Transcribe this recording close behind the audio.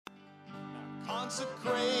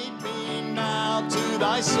Consecrate me now to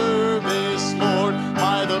thy service, Lord,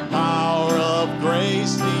 by the power of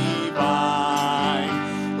grace divine.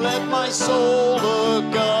 Let my soul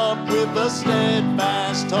look up with a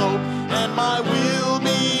steadfast hope, and my will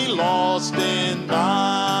be lost in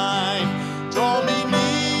thine. Draw me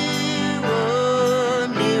nearer,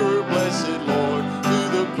 nearer, blessed Lord, to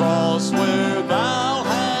the cross where thou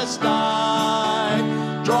hast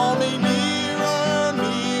died. Draw me nearer,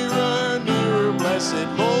 nearer, nearer, blessed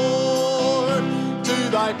Lord, to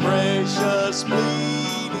thy precious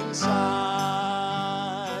bleeding side.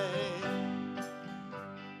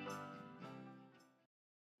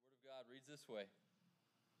 The Word of God reads this way.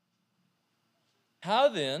 How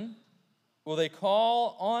then will they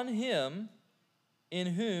call on him in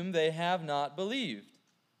whom they have not believed?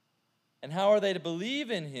 And how are they to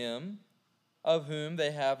believe in him of whom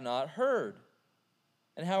they have not heard?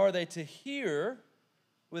 And how are they to hear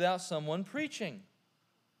without someone preaching?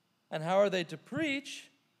 And how are they to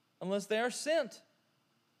preach unless they are sent?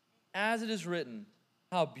 As it is written,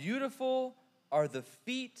 how beautiful are the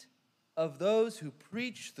feet of those who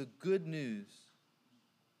preach the good news.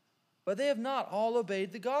 But they have not all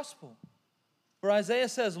obeyed the gospel. For Isaiah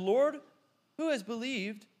says, Lord, who has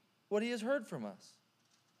believed what he has heard from us?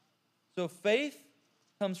 So faith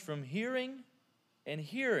comes from hearing, and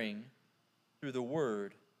hearing through the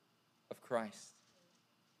word of Christ.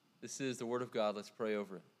 This is the word of God. Let's pray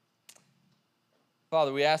over it.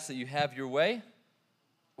 Father, we ask that you have your way.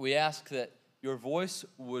 We ask that your voice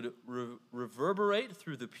would reverberate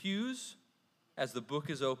through the pews as the book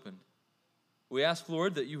is opened. We ask,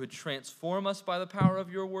 Lord, that you would transform us by the power of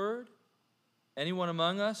your word. Anyone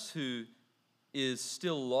among us who is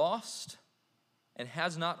still lost and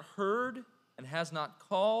has not heard and has not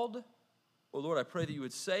called, oh Lord, I pray that you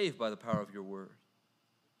would save by the power of your word.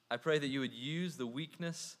 I pray that you would use the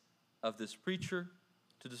weakness of this preacher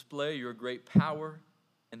to display your great power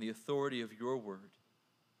and the authority of your word.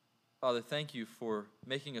 Father, thank you for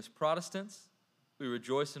making us Protestants. We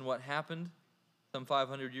rejoice in what happened some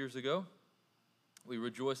 500 years ago. We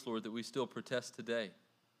rejoice, Lord, that we still protest today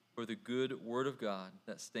for the good word of God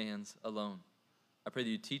that stands alone. I pray that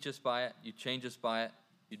you teach us by it, you change us by it,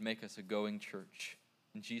 you'd make us a going church.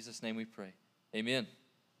 In Jesus' name we pray. Amen.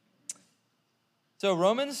 So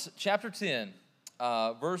Romans chapter 10,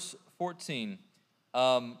 verse 14.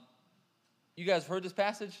 You guys heard this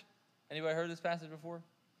passage? Anybody heard this passage before?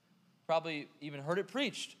 Probably even heard it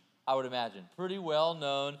preached, I would imagine. Pretty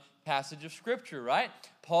well-known passage of Scripture, right?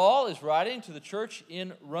 Paul is writing to the church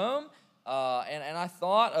in Rome, and I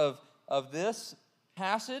thought of this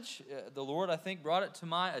passage. The Lord, I think, brought it to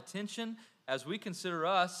my attention as we consider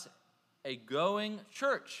us a going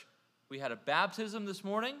church. We had a baptism this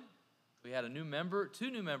morning. We had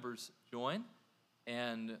two new members join,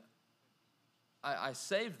 and I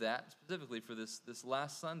saved that specifically for this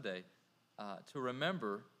last Sunday to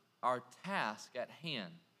remember our task at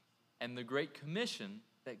hand and the Great Commission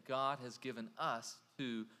that God has given us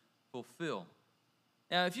to fulfill.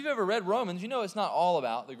 Now, if you've ever read Romans, you know it's not all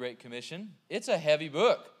about the Great Commission. It's a heavy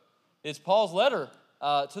book. It's Paul's letter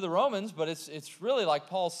to the Romans, but it's really like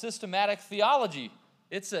Paul's systematic theology.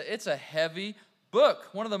 It's a heavy book,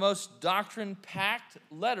 one of the most doctrine-packed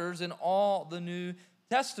letters in all the New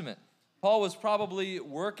Testament. Paul was probably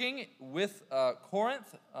working with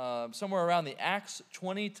Corinth somewhere around the Acts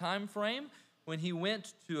 20 time frame when he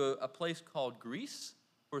went to a place called Greece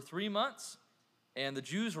for 3 months, and the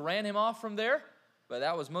Jews ran him off from there, but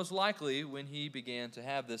that was most likely when he began to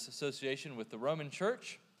have this association with the Roman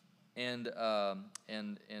church and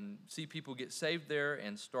see people get saved there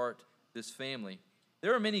and start this family.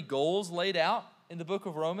 There are many goals laid out in the book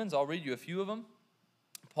of Romans. I'll read you a few of them.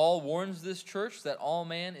 Paul warns this church that all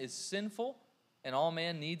man is sinful and all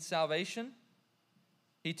man needs salvation.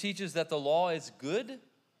 He teaches that the law is good,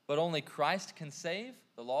 but only Christ can save.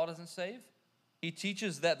 The law doesn't save. He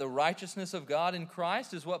teaches that the righteousness of God in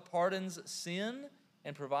Christ is what pardons sin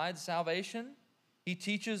and provides salvation. He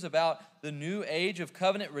teaches about the new age of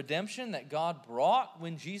covenant redemption that God brought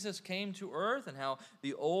when Jesus came to earth and how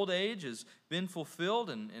the old age has been fulfilled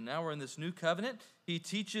and now we're in this new covenant. He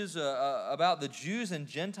teaches about the Jews and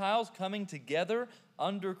Gentiles coming together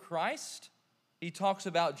under Christ. He talks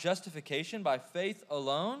about justification by faith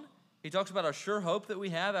alone. He talks about our sure hope that we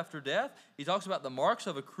have after death. He talks about the marks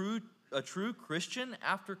of a true Christian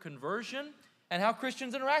after conversion and how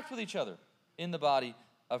Christians interact with each other in the body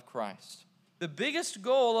of Christ. The biggest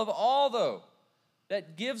goal of all, though,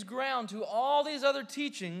 that gives ground to all these other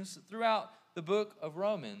teachings throughout the book of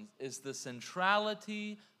Romans is the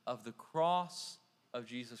centrality of the cross of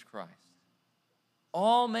Jesus Christ.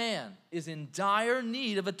 All man is in dire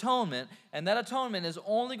need of atonement, and that atonement is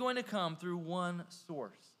only going to come through one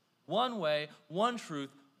source, one way, one truth,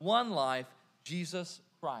 one life, Jesus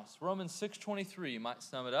Christ. Romans 6:23, you might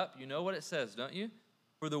sum it up. You know what it says, don't you?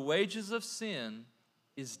 For the wages of sin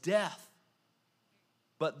is death,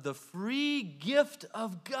 but the free gift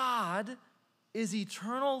of God is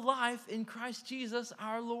eternal life in Christ Jesus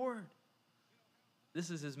our Lord. This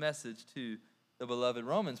is his message to the beloved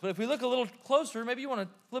Romans. But if we look a little closer, maybe you want to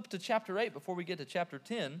flip to chapter 8 before we get to chapter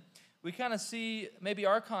 10, we kind of see maybe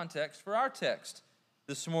our context for our text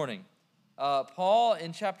this morning. Paul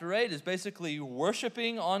in chapter 8 is basically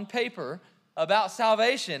worshiping on paper about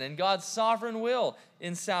salvation and God's sovereign will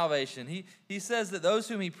in salvation. He says that those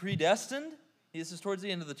whom he predestined, this is towards the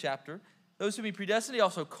end of the chapter, those whom he predestined, he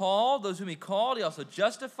also called. Those whom he called, he also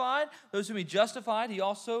justified. Those whom he justified, he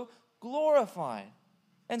also glorified.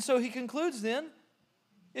 And so he concludes then,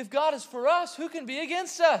 if God is for us, who can be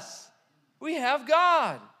against us? We have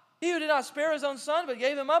God. He who did not spare his own son, but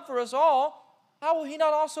gave him up for us all, how will he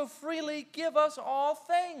not also freely give us all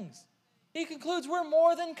things? He concludes we're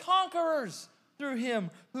more than conquerors through him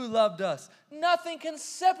who loved us. Nothing can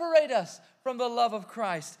separate us from the love of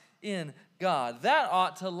Christ in God. That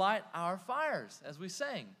ought to light our fires as we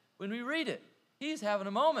sang. When we read it, he's having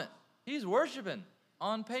a moment. He's worshiping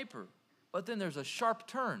on paper. But then there's a sharp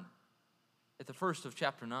turn at the first of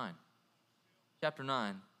chapter 9. Chapter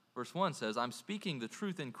 9, verse 1 says, I'm speaking the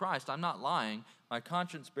truth in Christ. I'm not lying. My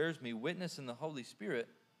conscience bears me witness in the Holy Spirit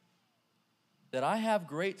that I have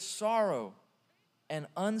great sorrow and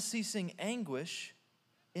unceasing anguish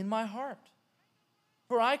in my heart.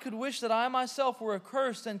 For I could wish that I myself were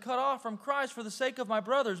accursed and cut off from Christ for the sake of my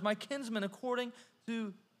brothers, my kinsmen according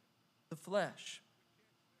to the flesh.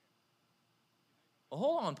 Well,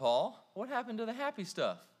 hold on, Paul. What happened to the happy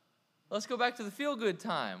stuff? Let's go back to the feel-good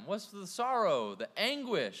time. What's the sorrow, the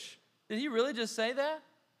anguish? Did he really just say that?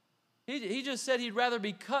 He just said he'd rather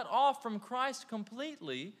be cut off from Christ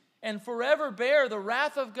completely and forever bear the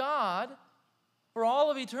wrath of God for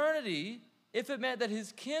all of eternity if it meant that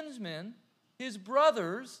his kinsmen, his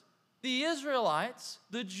brothers, the Israelites,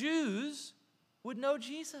 the Jews, would know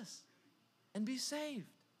Jesus and be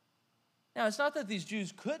saved. Now, it's not that these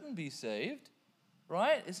Jews couldn't be saved,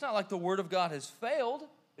 right? It's not like the word of God has failed,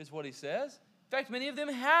 is what he says. In fact, many of them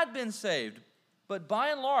had been saved. But by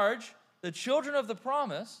and large, the children of the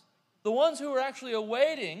promise, the ones who were actually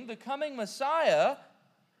awaiting the coming Messiah,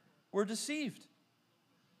 were deceived.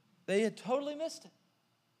 They had totally missed it.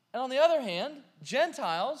 And on the other hand,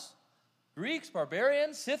 Gentiles, Greeks,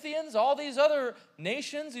 barbarians, Scythians, all these other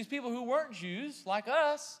nations, these people who weren't Jews like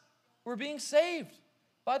us, were being saved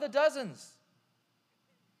by the dozens.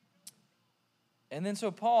 And then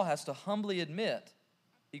so Paul has to humbly admit,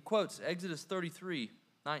 he quotes Exodus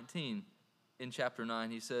 33:19 in chapter 9.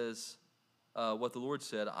 He says what the Lord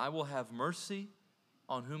said, I will have mercy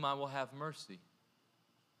on whom I will have mercy,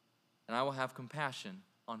 and I will have compassion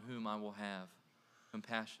on whom I will have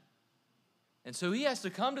compassion. And so he has to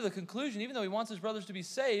come to the conclusion, even though he wants his brothers to be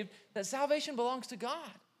saved, that salvation belongs to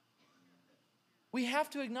God. We have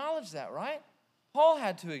to acknowledge that, right? Paul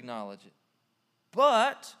had to acknowledge it.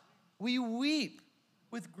 But we weep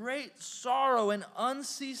with great sorrow and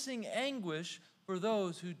unceasing anguish for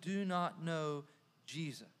those who do not know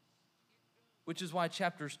Jesus. Which is why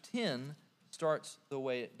chapter 10 starts the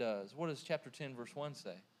way it does. What does chapter 10 verse 1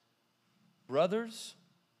 say? Brothers,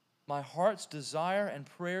 my heart's desire and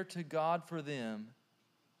prayer to God for them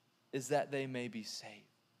is that they may be saved.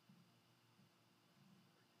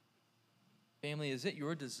 Family, is it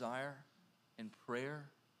your desire and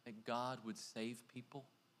prayer that God would save people?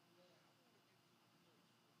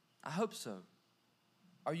 I hope so.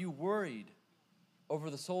 Are you worried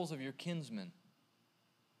over the souls of your kinsmen?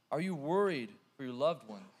 Are you worried for your loved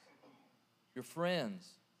ones, your friends,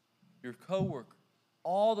 your co-workers,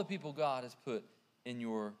 all the people God has put in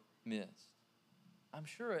your midst? I'm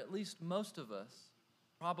sure at least most of us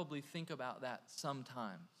probably think about that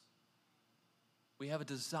sometimes. We have a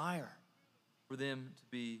desire for them to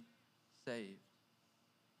be saved.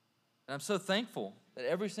 And I'm so thankful that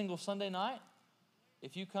every single Sunday night,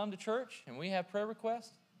 if you come to church and we have prayer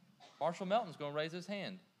requests, Marshall Melton's going to raise his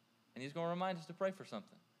hand, and he's going to remind us to pray for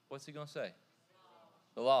something. What's he going to say?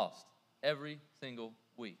 The lost. Every single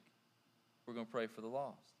week, we're going to pray for the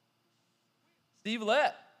lost. Steve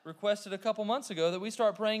Lett requested a couple months ago that we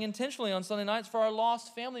start praying intentionally on Sunday nights for our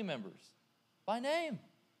lost family members by name.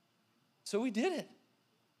 So we did it.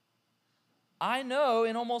 I know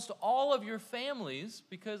in almost all of your families,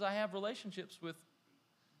 because I have relationships with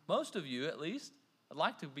most of you at least. I'd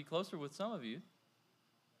like to be closer with some of you,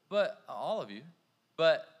 but all of you.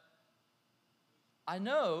 But I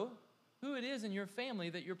know who it is in your family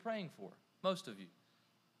that you're praying for, most of you.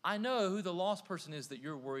 I know who the lost person is that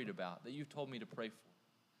you're worried about, that you've told me to pray for.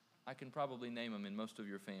 I can probably name them in most of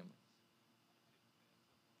your family.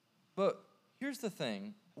 But here's the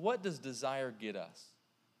thing. What does desire get us?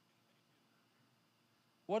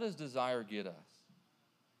 What does desire get us?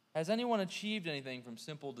 Has anyone achieved anything from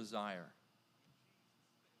simple desire?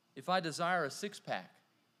 If I desire a six-pack,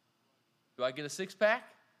 do I get a six-pack?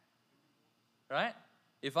 Right?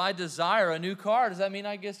 If I desire a new car, does that mean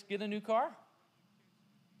I get a new car?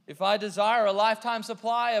 If I desire a lifetime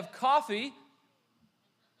supply of coffee,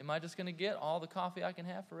 am I just going to get all the coffee I can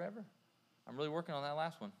have forever? I'm really working on that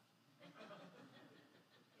last one.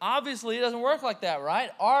 Obviously, it doesn't work like that, right?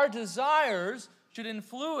 Our desires should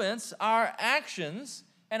influence our actions,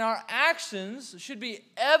 and our actions should be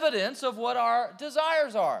evidence of what our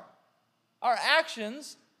desires are. Our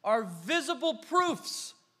actions are visible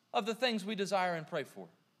proofs of the things we desire and pray for,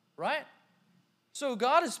 right? So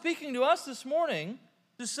God is speaking to us this morning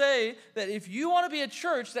to say that if you want to be a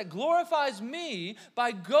church that glorifies me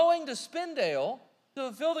by going to Spindale to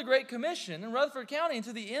fulfill the Great Commission in Rutherford County and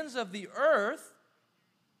to the ends of the earth,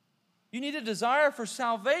 you need a desire for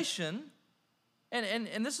salvation.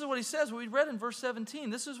 And this is what he says, what we read in verse 17.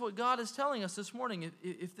 This is what God is telling us this morning,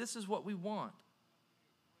 if this is what we want.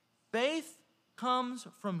 Faith comes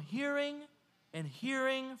from hearing, and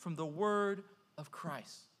hearing from the word of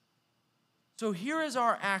Christ. So here is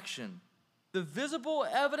our action. The visible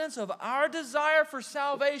evidence of our desire for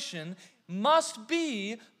salvation must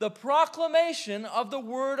be the proclamation of the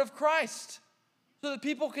word of Christ, so that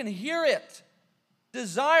people can hear it.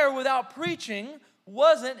 Desire without preaching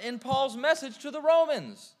wasn't in Paul's message to the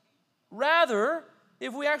Romans. Rather,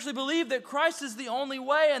 if we actually believe that Christ is the only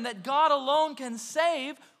way and that God alone can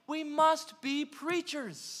save, we must be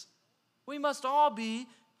preachers. We must all be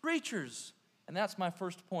preachers. And that's my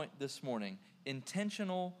first point this morning.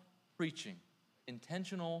 Intentional preaching.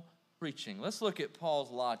 Intentional preaching. Let's look at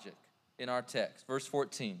Paul's logic in our text. Verse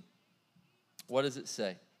 14. What does it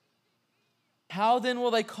say? How then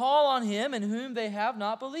will they call on him in whom they have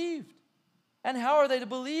not believed? And how are they to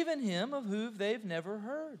believe in him of whom they've never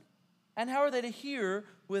heard? And how are they to hear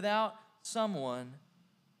without someone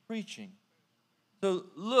preaching? So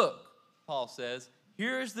look, Paul says,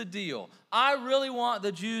 here's the deal. I really want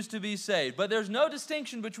the Jews to be saved, but there's no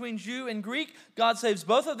distinction between Jew and Greek. God saves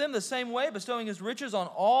both of them the same way, bestowing his riches on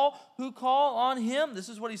all who call on him. This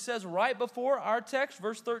is what he says right before our text,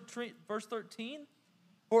 verse 13.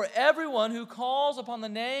 For everyone who calls upon the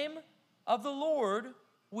name of the Lord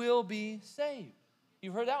will be saved.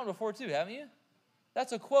 You've heard that one before too, haven't you?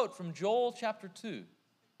 That's a quote from Joel chapter 2.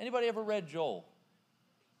 Anybody ever read Joel?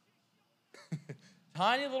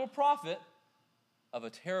 Tiny little prophet of a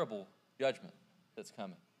terrible judgment that's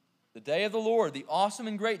coming. The day of the Lord, the awesome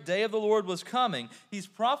and great day of the Lord was coming. He's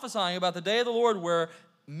prophesying about the day of the Lord where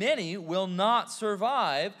many will not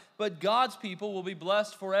survive, but God's people will be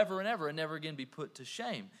blessed forever and ever and never again be put to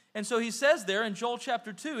shame. And so he says there in Joel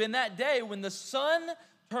chapter 2, in that day when the sun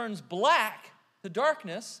turns black to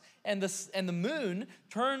darkness and the moon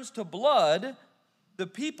turns to blood, the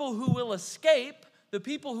people who will escape, the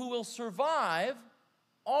people who will survive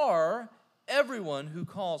are everyone who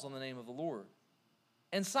calls on the name of the Lord.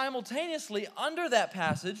 And simultaneously, under that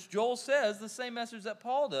passage, Joel says the same message that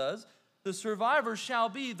Paul does, the survivors shall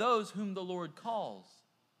be those whom the Lord calls.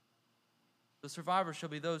 The survivors shall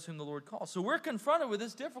be those whom the Lord calls. So we're confronted with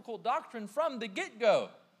this difficult doctrine from the get-go.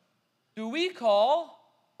 Do we call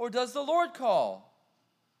or does the Lord call?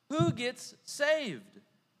 Who gets saved?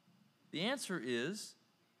 The answer is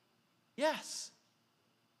yes.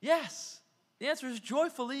 Yes. The answer is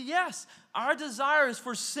joyfully yes. Our desire is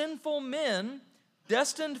for sinful men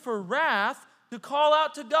destined for wrath to call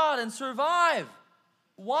out to God and survive,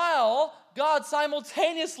 while God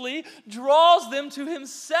simultaneously draws them to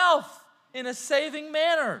himself in a saving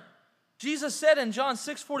manner. Jesus said in John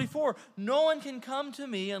 6:44, no one can come to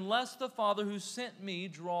me unless the Father who sent me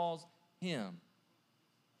draws him.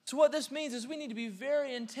 So what this means is we need to be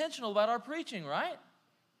very intentional about our preaching, right?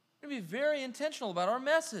 We need to be very intentional about our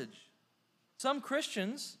message. Some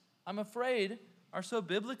Christians, I'm afraid, are so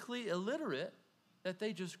biblically illiterate that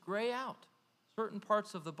they just gray out certain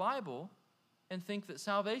parts of the Bible and think that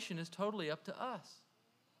salvation is totally up to us.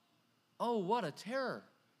 Oh, what a terror.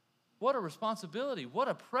 What a responsibility. What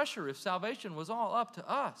a pressure if salvation was all up to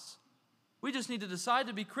us. We just need to decide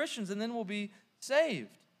to be Christians and then we'll be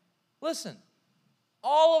saved. Listen,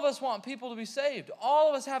 all of us want people to be saved. All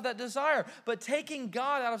of us have that desire. But taking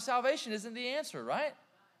God out of salvation isn't the answer, right?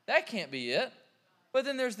 That can't be it. But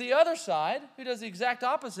then there's the other side who does the exact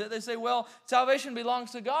opposite. They say, well, salvation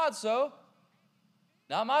belongs to God, so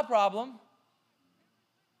Not my problem.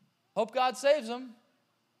 Hope God saves them.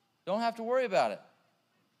 Don't have to worry about it.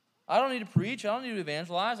 I don't need to preach. I don't need to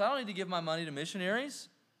evangelize. I don't need to give my money to missionaries.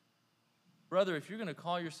 Brother, if you're going to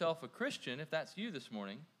call yourself a Christian, if that's you this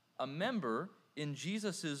morning, a member in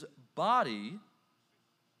Jesus' body,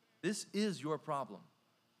 this is your problem.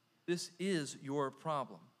 This is your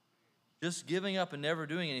problem. Just giving up and never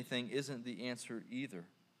doing anything isn't the answer either.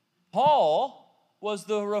 Paul was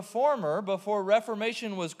the reformer before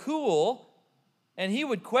Reformation was cool, and he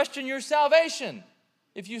would question your salvation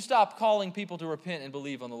if you stopped calling people to repent and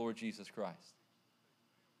believe on the Lord Jesus Christ.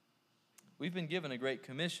 We've been given a great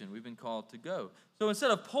commission. We've been called to go. So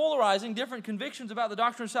instead of polarizing different convictions about the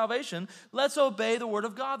doctrine of salvation, let's obey the Word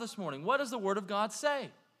of God this morning. What does the Word of God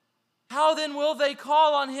say? How then will they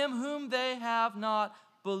call on him whom they have not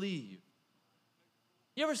believed?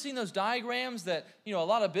 You ever seen those diagrams that, a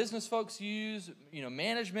lot of business folks use,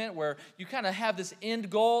 management, where you kind of have this end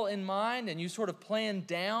goal in mind and you sort of plan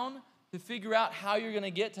down to figure out how you're going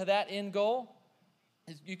to get to that end goal?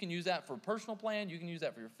 You can use that for a personal plan. You can use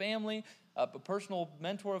that for your family. A personal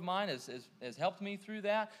mentor of mine has helped me through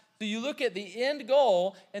that. So you look at the end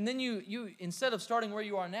goal, and then you instead of starting where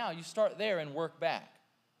you are now, you start there and work back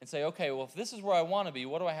and say, okay, well, if this is where I want to be,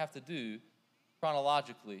 what do I have to do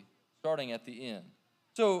chronologically, starting at the end?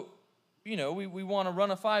 So, we want to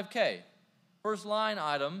run a 5K. First line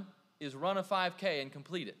item is run a 5K and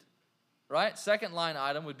complete it, right? Second line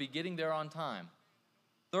item would be getting there on time.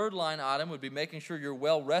 Third line item would be making sure you're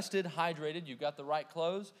well rested, hydrated, you've got the right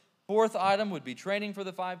clothes. Fourth item would be training for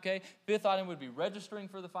the 5K. Fifth item would be registering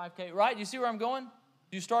for the 5K, right? You see where I'm going?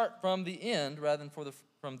 You start from the end rather than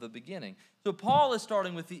from the beginning. So Paul is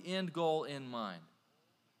starting with the end goal in mind.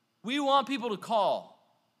 We want people to call.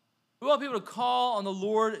 We want people to call on the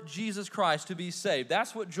Lord Jesus Christ to be saved.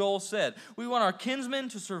 That's what Joel said. We want our kinsmen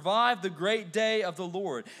to survive the great day of the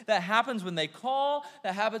Lord. That happens when they call.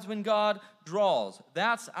 That happens when God draws.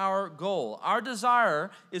 That's our goal. Our desire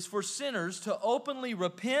is for sinners to openly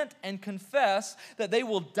repent and confess that they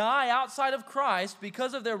will die outside of Christ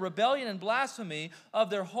because of their rebellion and blasphemy of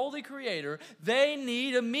their holy Creator. They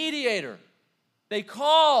need a mediator. They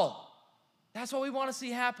call. That's what we want to see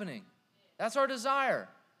happening. That's our desire.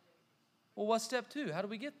 Well, what's step 2? How do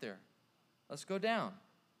we get there? Let's go down.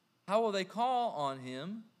 How will they call on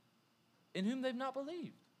him in whom they've not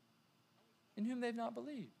believed? In whom they've not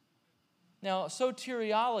believed. Now,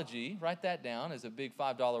 soteriology, write that down as a big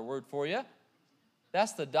 $5 word for you.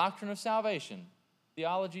 That's the doctrine of salvation.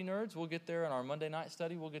 Theology nerds, we'll get there in our Monday night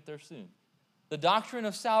study. We'll get there soon. The doctrine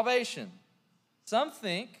of salvation. Some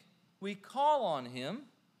think we call on him,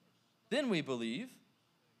 then we believe.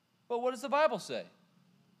 But what does the Bible say?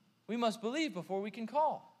 We must believe before we can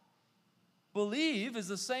call. Believe is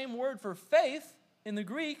the same word for faith in the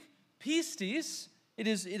Greek, pistis. It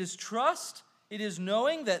is trust. It is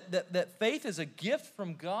knowing that faith is a gift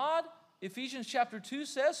from God. Ephesians chapter 2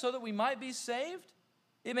 says, so that we might be saved.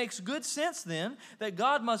 It makes good sense then that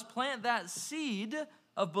God must plant that seed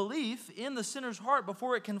of belief in the sinner's heart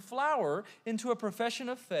before it can flower into a profession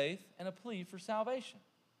of faith and a plea for salvation.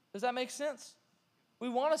 Does that make sense? We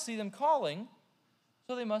want to see them calling,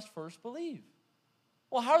 so they must first believe.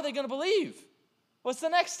 Well, how are they going to believe? What's the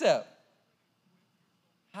next step?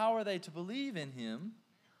 How are they to believe in him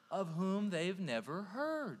of whom they've never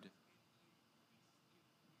heard?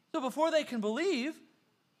 So before they can believe,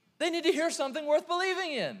 they need to hear something worth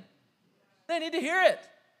believing in. They need to hear it.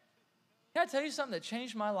 Can I tell you something that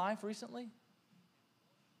changed my life recently?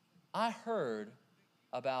 I heard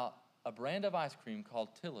about a brand of ice cream called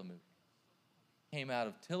Tillamook. Came out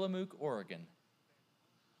of Tillamook, Oregon.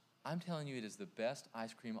 I'm telling you, it is the best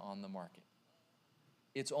ice cream on the market.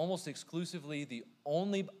 It's almost exclusively the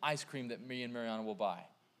only ice cream that me and Mariana will buy.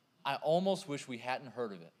 I almost wish we hadn't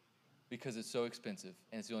heard of it because it's so expensive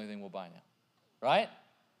and it's the only thing we'll buy now. Right?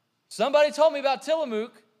 Somebody told me about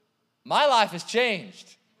Tillamook. My life has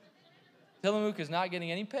changed. Tillamook is not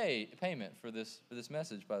getting any payment for this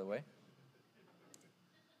message, by the way.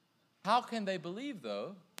 How can they believe,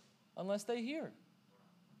 though, unless they hear?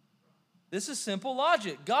 This is simple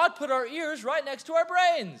logic. God put our ears right next to our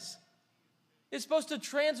brains. It's supposed to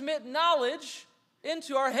transmit knowledge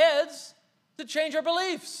into our heads to change our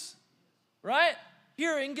beliefs, right?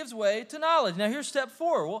 Hearing gives way to knowledge. Now here's step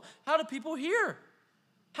 4. Well, how do people hear?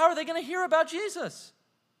 How are they going to hear about Jesus?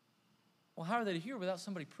 Well, how are they to hear without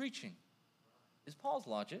somebody preaching? Is Paul's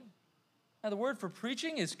logic. Now the word for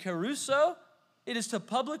preaching is kerusso. It is to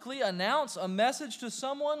publicly announce a message to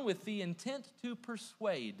someone with the intent to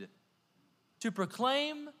persuade, to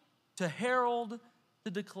proclaim, to herald,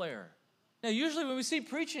 to declare. Now, usually when we see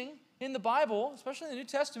preaching In the Bible, especially in the New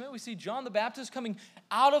Testament, we see John the Baptist coming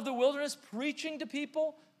out of the wilderness preaching to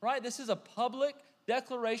people, right? This is a public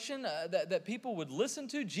declaration that people would listen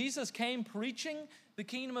to. Jesus came preaching the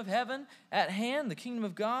kingdom of heaven at hand, the kingdom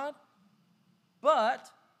of God. But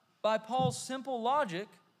by Paul's simple logic,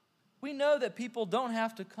 we know that people don't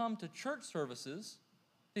have to come to church services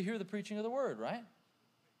to hear the preaching of the word, right?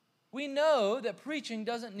 We know that preaching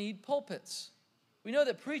doesn't need pulpits. We know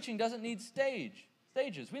that preaching doesn't need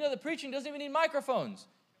stages. We know that preaching doesn't even need microphones.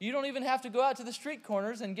 You don't even have to go out to the street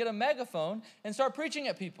corners and get a megaphone and start preaching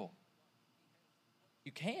at people.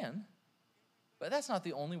 You can, but that's not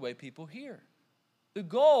the only way people hear. The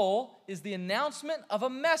goal is the announcement of a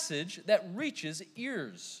message that reaches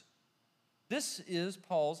ears. This is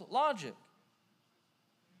Paul's logic.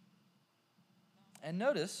 And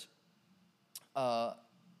notice that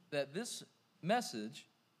this message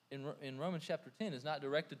in Romans chapter 10 is not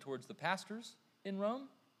directed towards the pastors in Rome,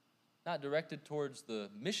 not directed towards the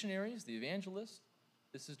missionaries, the evangelists.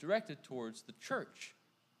 This is directed towards the church.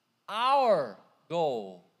 Our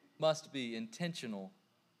goal must be intentional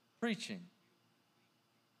preaching.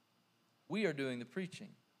 We are doing the preaching.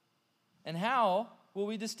 And how will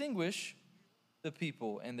we distinguish the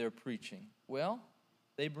people and their preaching? Well,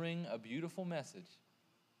 they bring a beautiful message.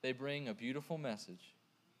 They bring a beautiful message.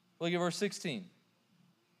 Look at verse 16.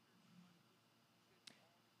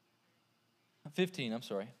 15, I'm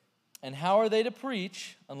sorry. And how are they to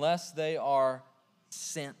preach unless they are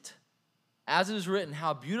sent? As it is written,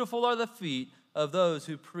 how beautiful are the feet of those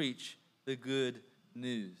who preach the good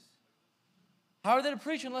news. How are they to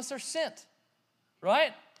preach unless they're sent?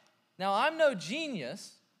 Right? Now, I'm no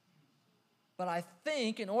genius, but I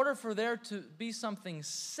think in order for there to be something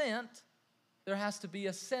sent, there has to be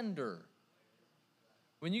a sender.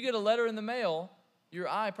 When you get a letter in the mail, your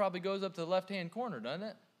eye probably goes up to the left-hand corner, doesn't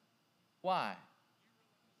it? Why?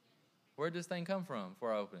 Where'd this thing come from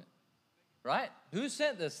before I open it? Right? Who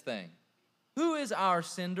sent this thing? Who is our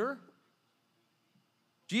sender?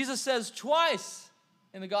 Jesus says twice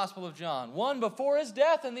in the Gospel of John, one before his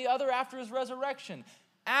death and the other after his resurrection.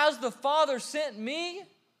 As the Father sent me,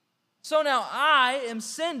 so now I am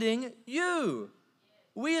sending you.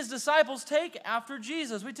 We as disciples take after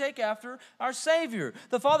Jesus. We take after our Savior.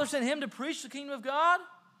 The Father sent him to preach the kingdom of God,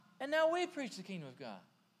 and now we preach the kingdom of God.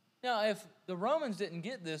 Now, if the Romans didn't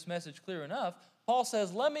get this message clear enough, Paul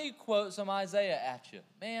says, let me quote some Isaiah at you.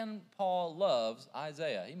 Man, Paul loves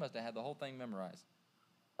Isaiah. He must have had the whole thing memorized.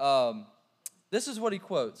 This is what he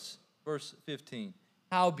quotes, verse 15.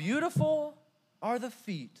 How beautiful are the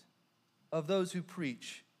feet of those who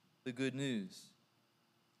preach the good news.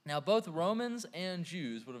 Now, both Romans and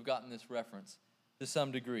Jews would have gotten this reference to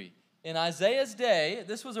some degree. In Isaiah's day,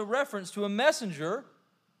 this was a reference to a messenger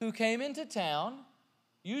who came into town,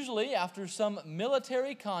 usually after some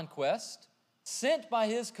military conquest, sent by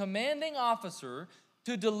his commanding officer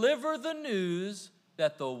to deliver the news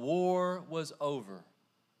that the war was over.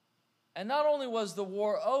 And not only was the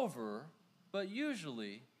war over, but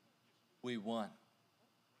usually we won.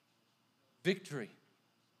 Victory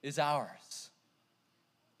is ours.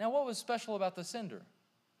 Now, what was special about the sender,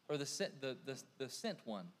 or the sent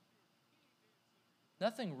one?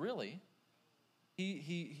 Nothing really.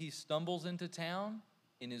 He stumbles into town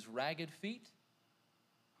in his ragged feet,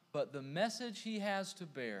 but the message he has to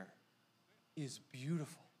bear is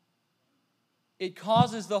beautiful. It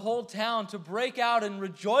causes the whole town to break out in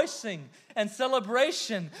rejoicing and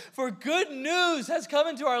celebration, for good news has come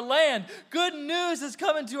into our land. Good news has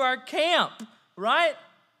come into our camp, right?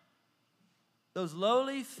 Those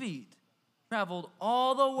lowly feet traveled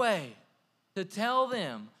all the way to tell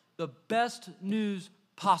them the best news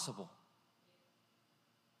possible.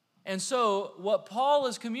 And so what Paul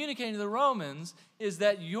is communicating to the Romans is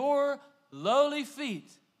that your lowly feet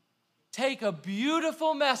take a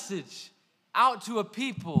beautiful message out to a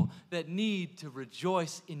people that need to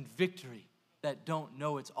rejoice in victory, that don't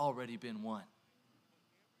know it's already been won.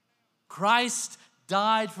 Christ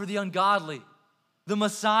died for the ungodly. The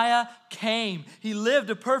Messiah came. He lived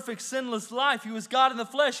a perfect, sinless life. He was God in the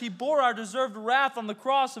flesh. He bore our deserved wrath on the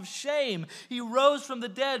cross of shame. He rose from the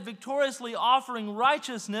dead, victoriously offering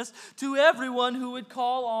righteousness to everyone who would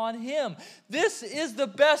call on him. This is the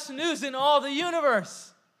best news in all the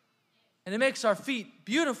universe. And it makes our feet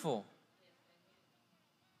beautiful.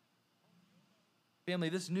 Family,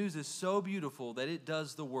 this news is so beautiful that it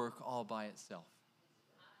does the work all by itself.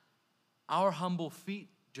 Our humble feet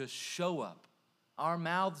just show up. Our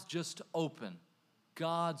mouths just open.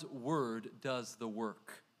 God's word does the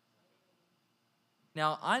work.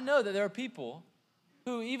 Now, I know that there are people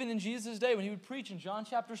who, even in Jesus' day, when he would preach in John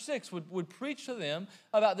chapter 6, would preach to them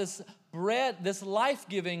about this bread, this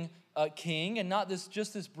life-giving king and not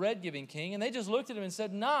just this bread-giving king. And they just looked at him and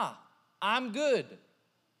said, nah, I'm good.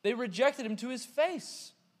 They rejected him to his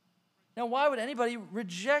face. Now, why would anybody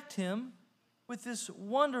reject him with this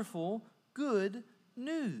wonderful, good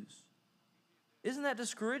news? Isn't that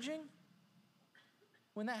discouraging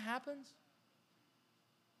when that happens?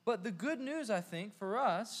 But the good news, I think, for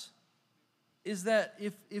us is that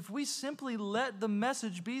if we simply let the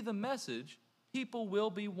message be the message, people will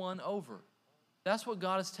be won over. That's what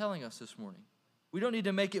God is telling us this morning. We don't need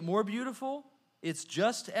to make it more beautiful. It's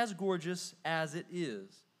just as gorgeous as it is.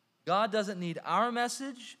 God doesn't need our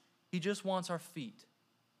message. He just wants our feet.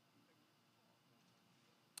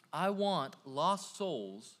 I want lost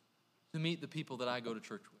souls to meet the people that I go to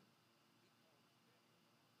church with.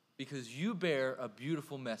 Because you bear a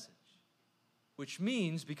beautiful message. Which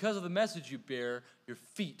means because of the message you bear, your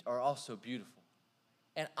feet are also beautiful.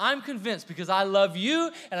 And I'm convinced, because I love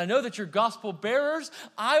you and I know that you're gospel bearers,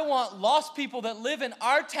 I want lost people that live in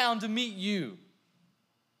our town to meet you.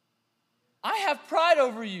 I have pride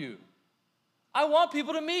over you. I want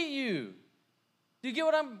people to meet you. Do you get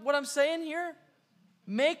what I'm saying here?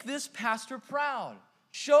 Make this pastor proud.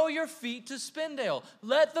 Show your feet to Spindale.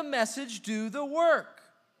 Let the message do the work.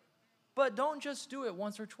 But don't just do it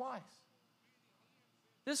once or twice.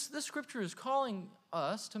 This scripture is calling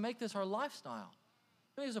us to make this our lifestyle.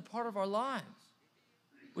 It is a part of our lives.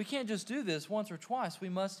 We can't just do this once or twice. We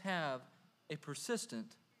must have a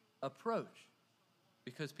persistent approach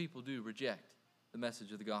because people do reject the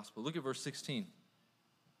message of the gospel. Look at verse 16.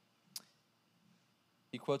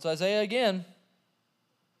 He quotes Isaiah again.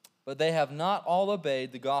 But they have not all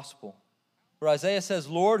obeyed the gospel. For Isaiah says,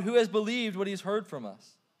 Lord, who has believed what he's heard from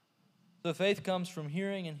us? So faith comes from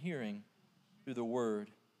hearing and hearing through the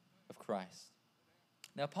word of Christ.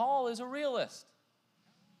 Now, Paul is a realist.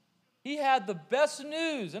 He had the best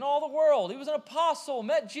news in all the world. He was an apostle,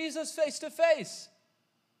 met Jesus face to face.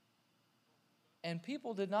 And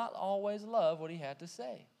people did not always love what he had to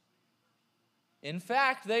say. In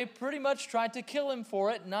fact, they pretty much tried to kill him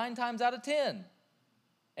for it 9 times out of 10.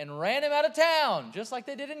 And ran him out of town, just like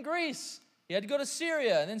they did in Greece. He had to go to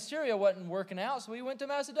Syria, and then Syria wasn't working out, so he went to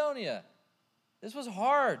Macedonia. This was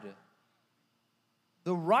hard.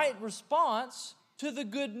 The right response to the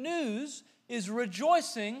good news is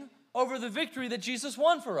rejoicing over the victory that Jesus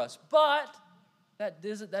won for us. But that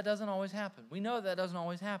doesn't always happen. We know that doesn't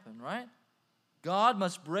always happen, right? God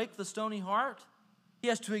must break the stony heart. He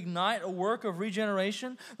has to ignite a work of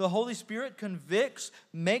regeneration. The Holy Spirit convicts,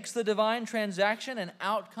 makes the divine transaction, and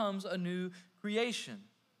out comes a new creation.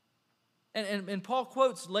 And Paul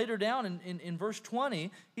quotes later down in verse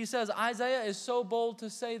 20, he says, Isaiah is so bold to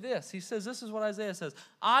say this. He says, this is what Isaiah says,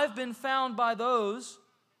 I've been found by those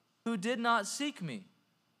who did not seek me,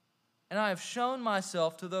 and I have shown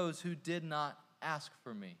myself to those who did not ask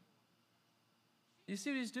for me. Do you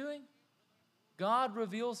see what he's doing? God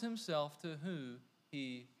reveals himself to who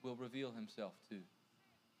he will reveal himself to.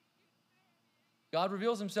 God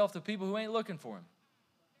reveals himself to people who ain't looking for him.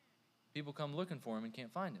 People come looking for him and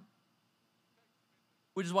can't find him.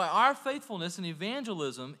 Which is why our faithfulness in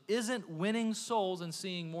evangelism isn't winning souls and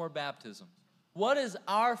seeing more baptisms. What is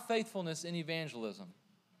our faithfulness in evangelism?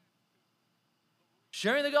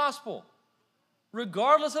 Sharing the gospel,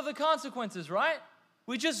 regardless of the consequences, right?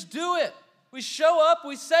 We just do it. We show up,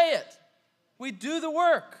 we say it. We do the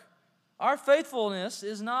work. Our faithfulness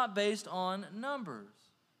is not based on numbers,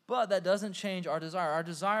 but that doesn't change our desire. Our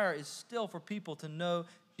desire is still for people to know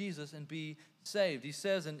Jesus and be saved. He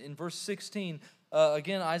says in verse 16,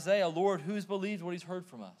 again, Isaiah, Lord, who's believed what he's heard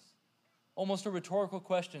from us? Almost a rhetorical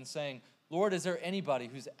question saying, Lord, is there anybody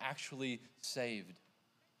who's actually saved?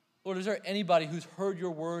 Lord, is there anybody who's heard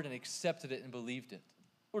your word and accepted it and believed it?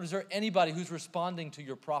 Lord, is there anybody who's responding to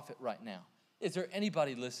your prophet right now? Is there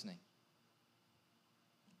anybody listening?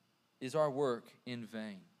 Is our work in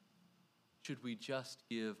vain? Should we just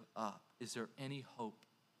give up? Is there any hope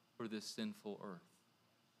for this sinful earth?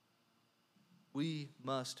 We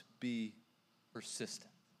must be persistent.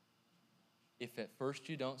 If at first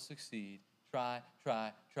you don't succeed, try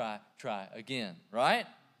again, right?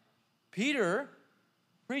 Peter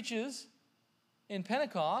preaches in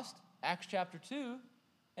Pentecost, Acts chapter 2,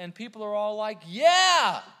 and people are all like,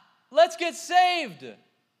 yeah, let's get saved.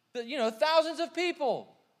 Thousands of people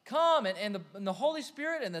come, and the Holy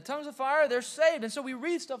Spirit and the tongues of fire, they're saved. And so we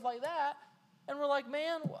read stuff like that, and we're like,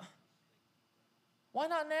 man, why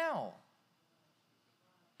not now?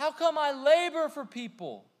 How come I labor for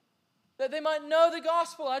people that they might know the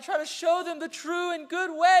gospel? I try to show them the true and good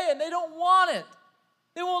way, and they don't want it.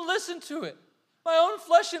 They won't listen to it. My own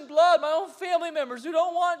flesh and blood, my own family members who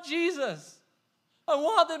don't want Jesus. I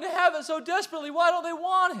want them to have it so desperately. Why don't they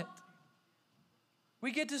want it?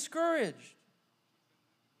 We get discouraged.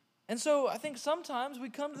 And so I think sometimes we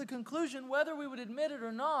come to the conclusion, whether we would admit it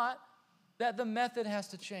or not, that the method has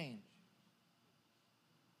to change.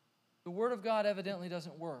 The Word of God evidently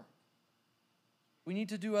doesn't work. We need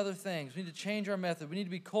to do other things. We need to change our method. We need to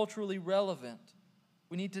be culturally relevant.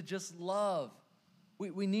 We need to just love.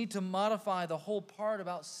 We need to modify the whole part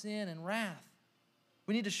about sin and wrath.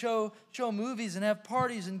 We need to show movies and have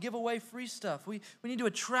parties and give away free stuff. We need to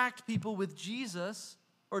attract people with Jesus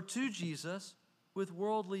or to Jesus with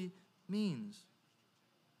worldly means.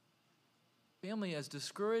 Family, as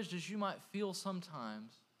discouraged as you might feel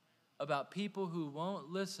sometimes about people who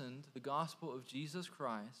won't listen to the gospel of Jesus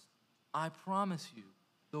Christ, I promise you,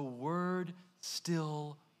 the Word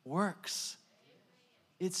still works.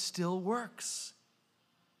 It still works.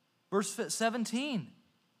 Verse 17,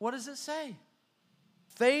 what does it say?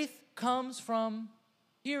 Faith comes from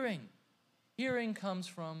hearing. Hearing comes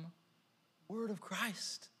from the Word of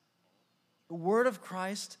Christ. The Word of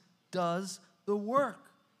Christ does the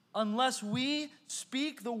work. Unless we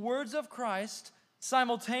speak the words of Christ,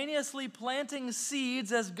 simultaneously planting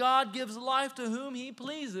seeds as God gives life to whom He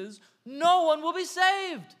pleases, no one will be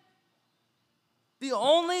saved. The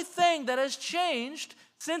only thing that has changed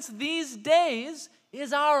since these days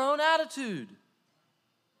is our own attitude.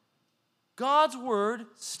 God's Word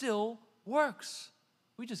still works.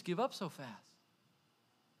 We just give up so fast.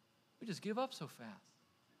 We just give up so fast.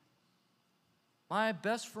 My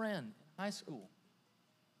best friend in high school,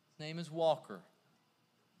 his name is Walker.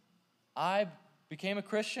 I became a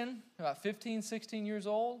Christian about 15, 16 years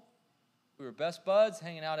old. We were best buds,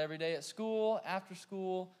 hanging out every day at school, after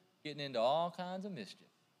school, getting into all kinds of mischief.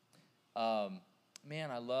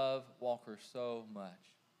 Man, I love Walker so much.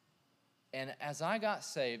 And as I got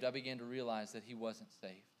saved, I began to realize that he wasn't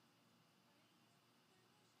saved.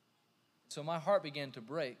 So my heart began to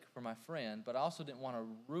break for my friend, but I also didn't want to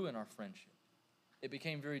ruin our friendship. It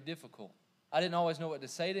became very difficult. I didn't always know what to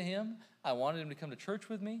say to him. I wanted him to come to church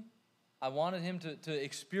with me. I wanted him to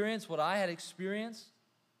experience what I had experienced,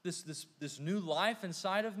 this new life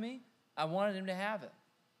inside of me. I wanted him to have it.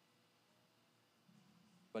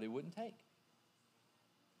 But he wouldn't take.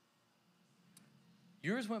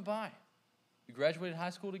 Years went by. We graduated high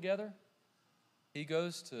school together. He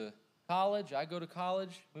goes to college. I go to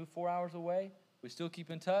college, move 4 hours away. We still keep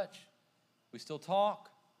in touch. We still talk.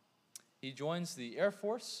 He joins the Air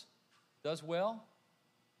Force, does well,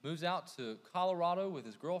 moves out to Colorado with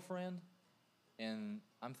his girlfriend. And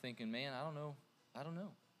I'm thinking, man, I don't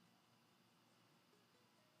know.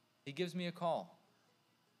 He gives me a call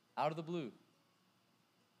out of the blue.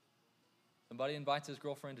 Somebody invites his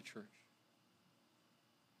girlfriend to church.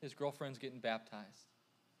 His girlfriend's getting baptized.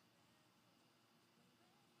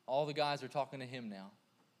 All the guys are talking to him now.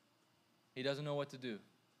 He doesn't know what to do.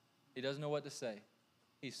 He doesn't know what to say.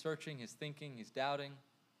 He's searching, he's thinking, he's doubting.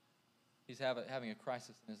 He's having a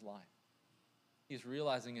crisis in his life. He's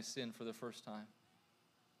realizing his sin for the first time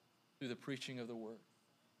through the preaching of the Word.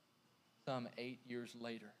 Some 8 years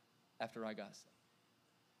later, after I got saved.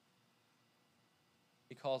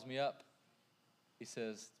 He calls me up. He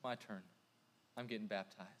says, it's my turn. I'm getting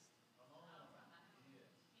baptized.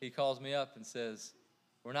 He calls me up and says,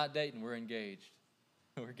 we're not dating, we're engaged.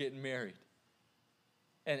 We're getting married.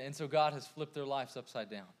 And so God has flipped their lives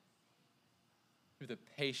upside down through the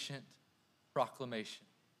patient proclamation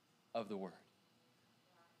of the Word.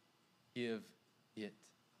 Give it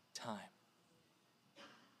time.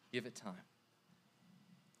 Give it time.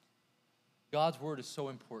 God's Word is so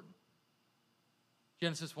important.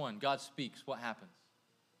 Genesis 1, God speaks. What happens?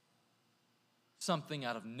 Something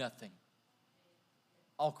out of nothing.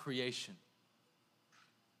 All creation.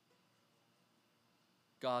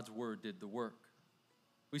 God's Word did the work.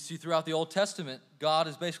 We see throughout the Old Testament, God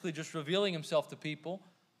is basically just revealing Himself to people,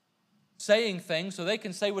 saying things so they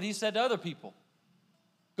can say what He said to other people.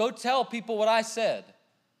 Go tell people what I said,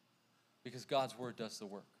 because God's Word does the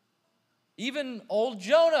work. Even old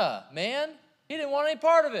Jonah, man, he didn't want any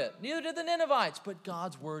part of it. Neither did the Ninevites, but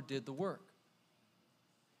God's Word did the work.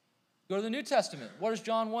 Go to the New Testament. What does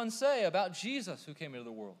John 1 say about Jesus who came into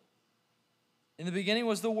the world? In the beginning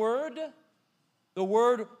was the Word. The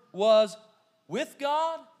Word was with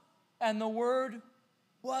God, and the Word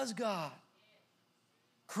was God.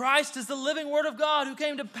 Christ is the living Word of God who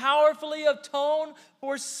came to powerfully atone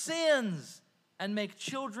for sins and make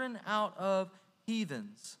children out of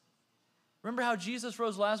heathens. Remember how Jesus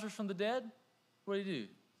rose Lazarus from the dead? What did He do?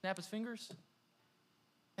 Snap His fingers?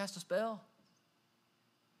 Cast a spell?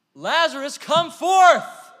 Lazarus, come forth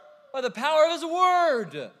by the power of His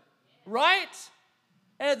Word. Right?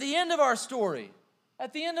 And at the end of our story,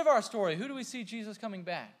 who do we see Jesus coming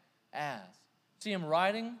back as? See him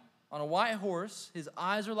riding on a white horse. His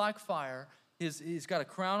eyes are like fire. He's got a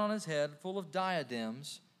crown on his head full of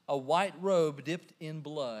diadems, a white robe dipped in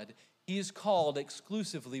blood. He is called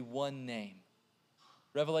exclusively one name.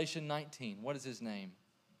 Revelation 19, what is his name?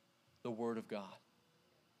 The Word of God.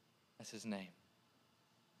 That's his name.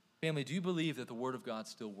 Family, do you believe that the Word of God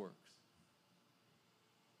still works?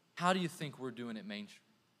 How do you think we're doing at Main Street?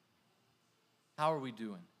 How are we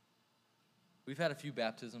doing? We've had a few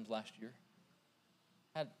baptisms last year.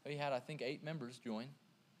 We had, I think, 8 members join.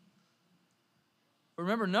 But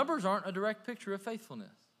remember, numbers aren't a direct picture of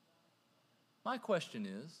faithfulness. My question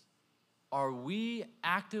is, are we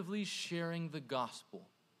actively sharing the gospel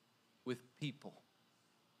with people?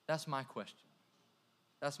 That's my question.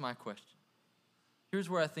 That's my question. Here's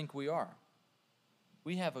where I think we are.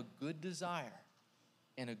 We have a good desire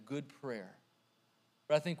and a good prayer,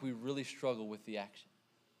 but I think we really struggle with the action.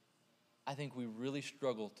 I think we really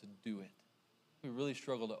struggle to do it. We really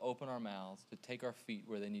struggle to open our mouths, to take our feet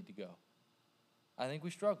where they need to go. I think we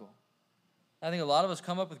struggle. I think a lot of us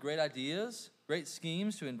come up with great ideas, great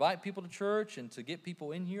schemes to invite people to church and to get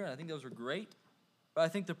people in here, and I think those are great. But I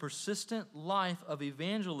think the persistent life of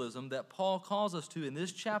evangelism that Paul calls us to in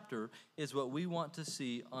this chapter is what we want to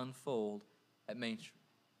see unfold at Main Street.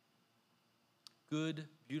 Good,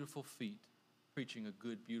 beautiful feet preaching a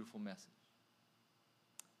good, beautiful message.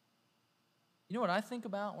 You know what I think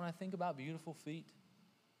about when I think about beautiful feet?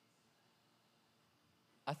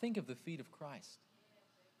 I think of the feet of Christ.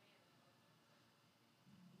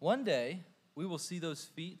 One day, we will see those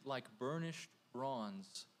feet like burnished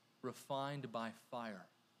bronze, refined by fire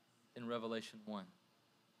in Revelation 1.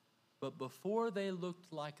 But before they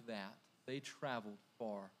looked like that, they traveled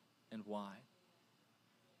far and wide.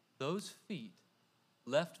 Those feet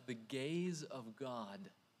left the gaze of God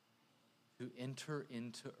to enter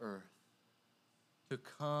into earth, to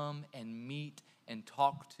come and meet and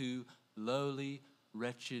talk to lowly,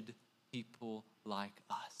 wretched people like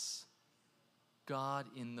us. God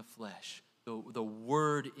in the flesh, the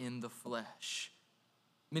Word in the flesh.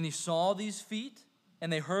 Many saw these feet,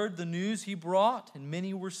 and they heard the news he brought, and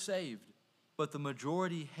many were saved. But the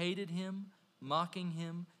majority hated him, mocking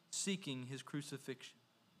him, seeking his crucifixion.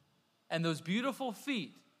 And those beautiful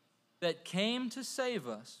feet that came to save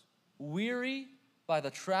us, weary by the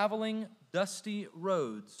traveling, dusty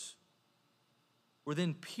roads, were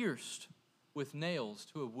then pierced with nails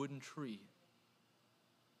to a wooden tree.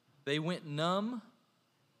 They went numb,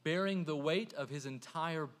 bearing the weight of his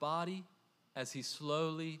entire body as he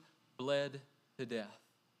slowly bled to death.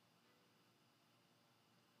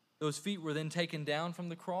 Those feet were then taken down from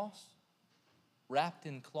the cross, wrapped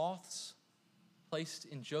in cloths, placed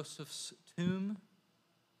in Joseph's tomb,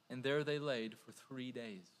 and there they laid for 3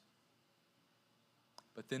 days.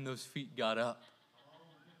 But then those feet got up.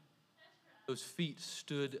 Those feet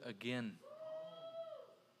stood again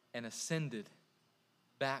and ascended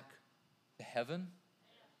back to heaven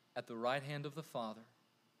at the right hand of the Father,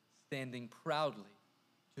 standing proudly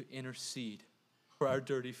to intercede for our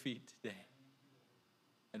dirty feet today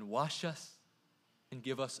and wash us and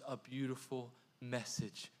give us a beautiful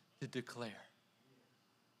message to declare.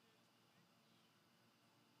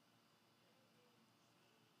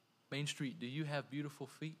 Main Street, do you have beautiful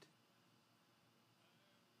feet?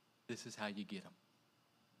 This is how you get them.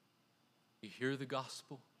 You hear the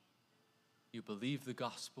gospel, you believe the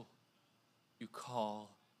gospel, you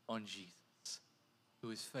call on Jesus,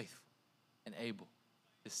 who is faithful and able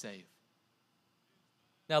to save.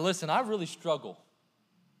 Now listen, I really struggle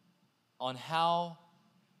on how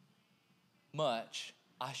much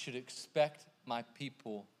I should expect my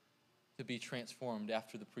people to be transformed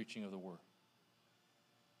after the preaching of the word.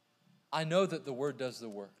 I know that the word does the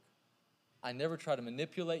work. I never try to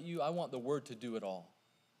manipulate you. I want the word to do it all,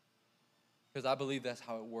 because I believe that's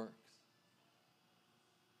how it works.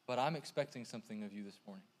 But I'm expecting something of you this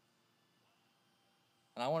morning.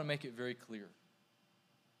 And I want to make it very clear.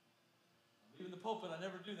 I'm leaving the pulpit, I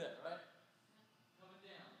never do that, right? Coming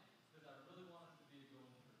down, because I really want us to be a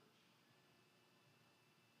going church.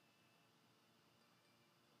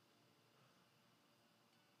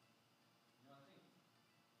 You know, I think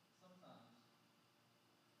sometimes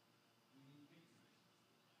we need pictures.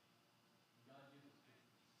 God gives us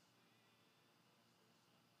pictures.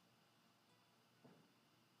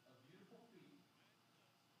 Of beautiful feet,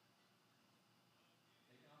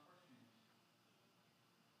 taking off our shoes,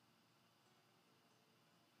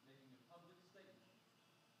 making a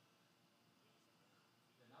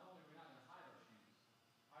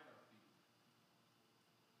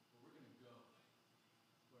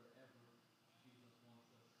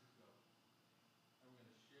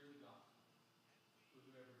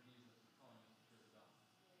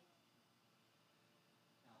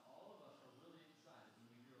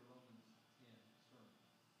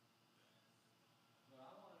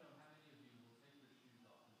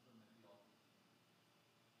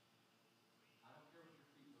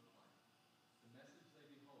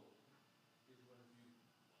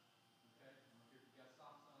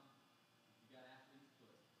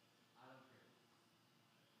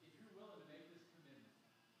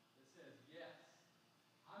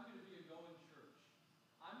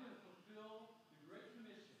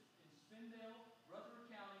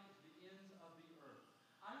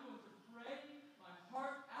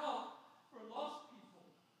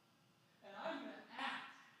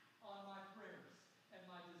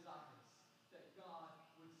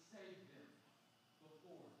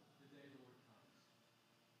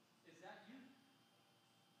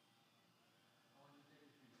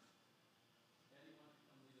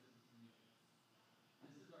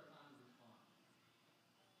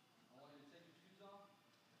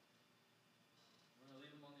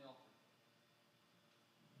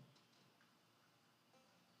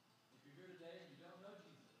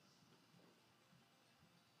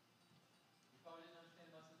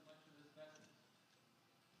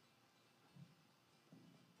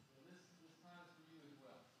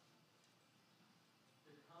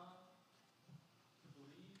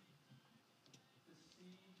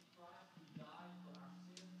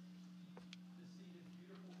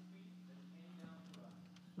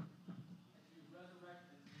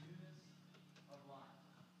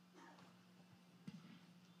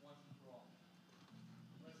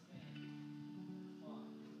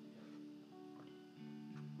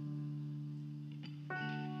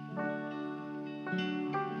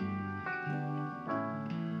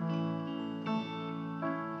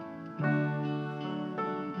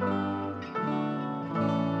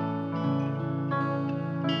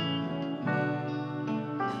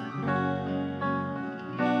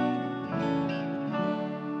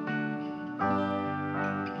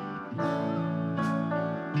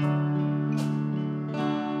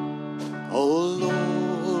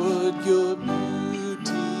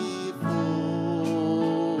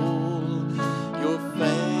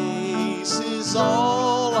is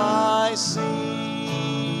all I see.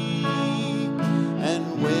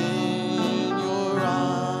 And when your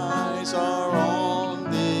eyes are on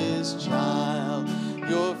this child,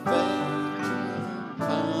 your faith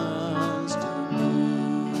comes to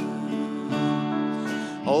me.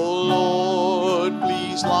 Oh Lord,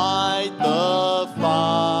 please light the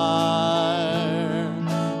fire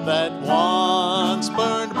that once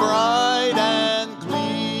burned bright and clear.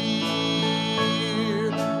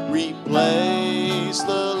 Replace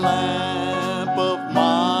the lamp of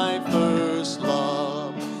my first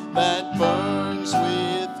love that burns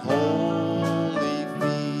with holy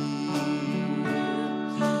fear.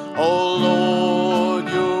 Oh Lord,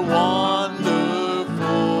 you're wonderful.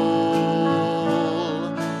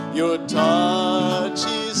 Your touch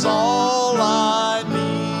is all I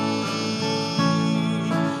need.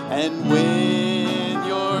 And when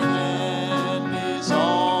your hand is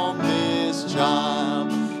on this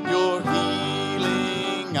child, your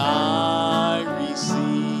healing I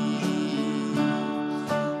receive.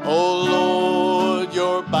 Oh Lord,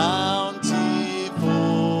 you're bountiful.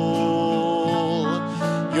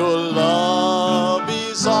 Your love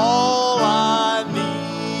is all I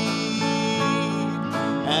need.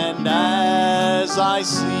 And as I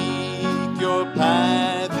seek your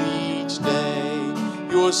path each day,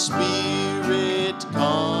 your spirit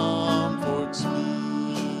comforts me.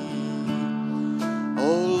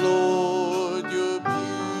 Oh Lord, you're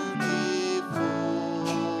beautiful.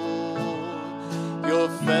 Your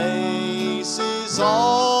face is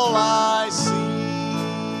all I see.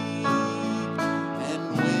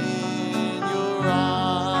 And when your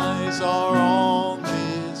eyes are on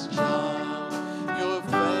this child, your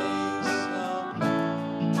face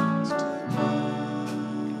comes to me.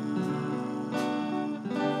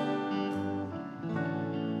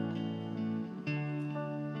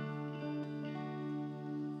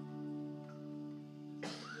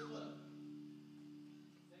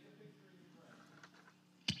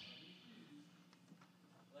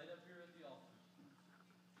 Laid up here at the altar,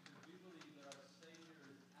 because we believe that our Savior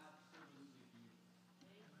is absolutely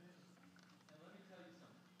beautiful. And let me tell you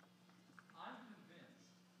something. I'm convinced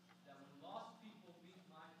that when lost people meet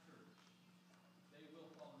my church, they will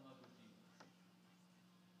fall in love with Jesus.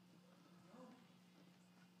 No.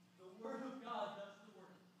 The Word of God does the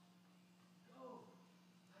work. Go.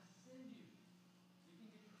 I send you. You can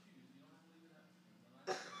get your shoes. You don't have to leave it up. I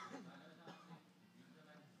know it's not safe. You can come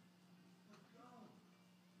back. But go.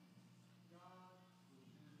 God will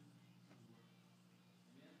do the work.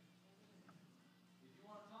 Amen? If you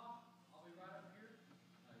want to talk, I'll be right up here.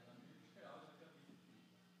 I was going to come to you.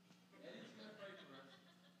 Eddie's going to pray for us.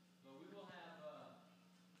 But we will have a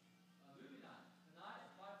movie night tonight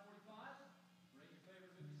at 5:45. Bring your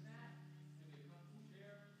favorite movie snack. Give me a comfortable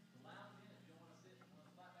chair to lounge in. If you don't want to sit in one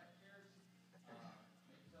of the flat back chairs,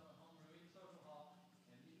 make yourself at home or in the social hall.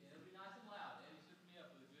 And it'll be nice and loud. Eddie's hooked me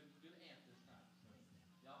up with a good amp this time. So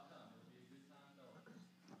y'all come. It'll be a good time fellowship.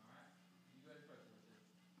 All right? You go ahead and pray for us, Eddie.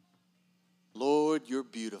 Lord, you're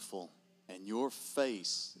beautiful, and your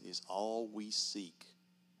face is all we seek.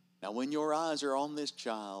 Now, when your eyes are on this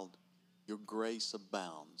child, your grace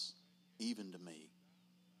abounds, even to me.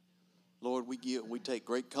 Lord, we take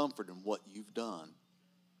great comfort in what you've done.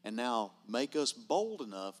 And now make us bold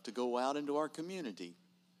enough to go out into our community,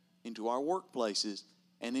 into our workplaces,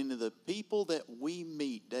 and into the people that we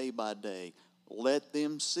meet day by day. Let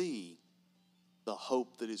them see the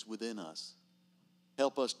hope that is within us.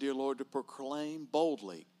 Help us, dear Lord, to proclaim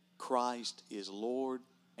boldly, Christ is Lord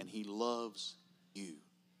and He loves you.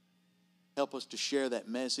 Help us to share that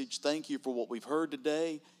message. Thank you for what we've heard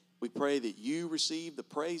today. We pray that you receive the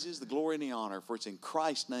praises, the glory, and the honor. For it's in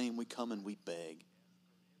Christ's name we come and we beg.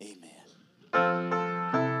 Amen.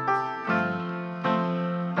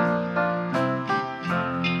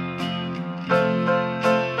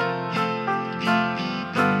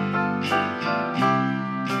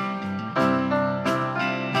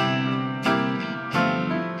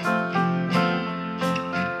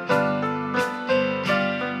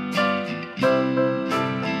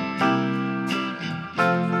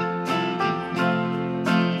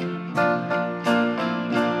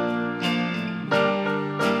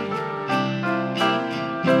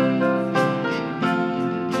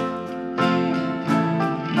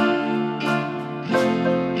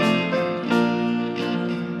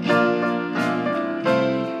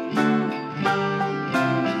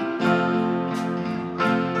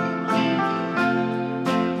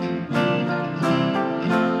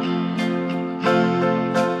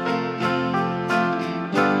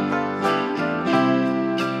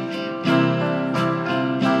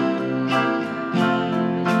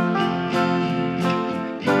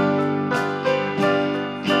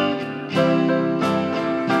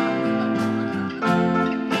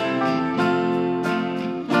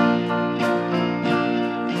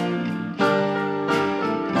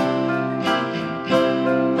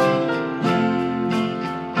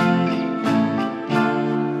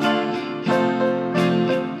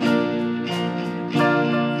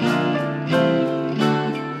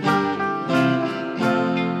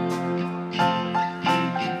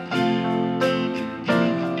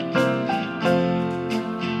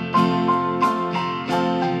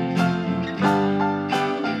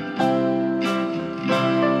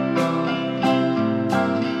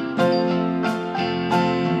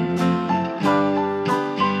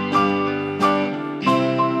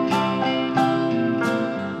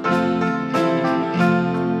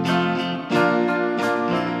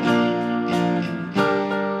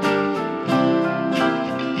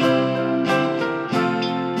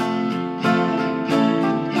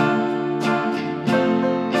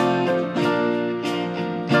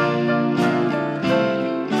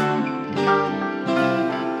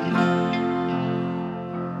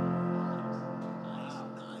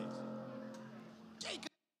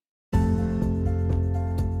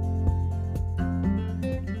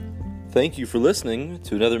 Thank you for listening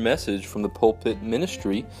to another message from the pulpit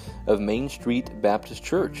ministry of Main Street Baptist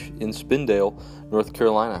Church in Spindale, North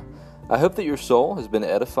Carolina. I hope that your soul has been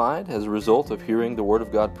edified as a result of hearing the Word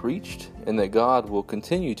of God preached, and that God will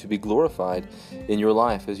continue to be glorified in your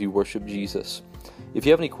life as you worship Jesus. If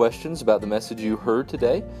you have any questions about the message you heard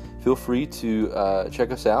today, feel free to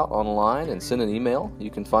check us out online and send an email.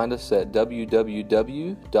 You can find us at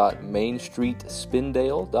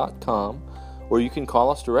www.mainstreetspindale.com, or you can call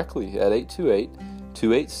us directly at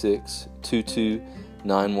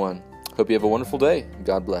 828-286-2291. Hope you have a wonderful day.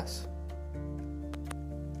 God bless.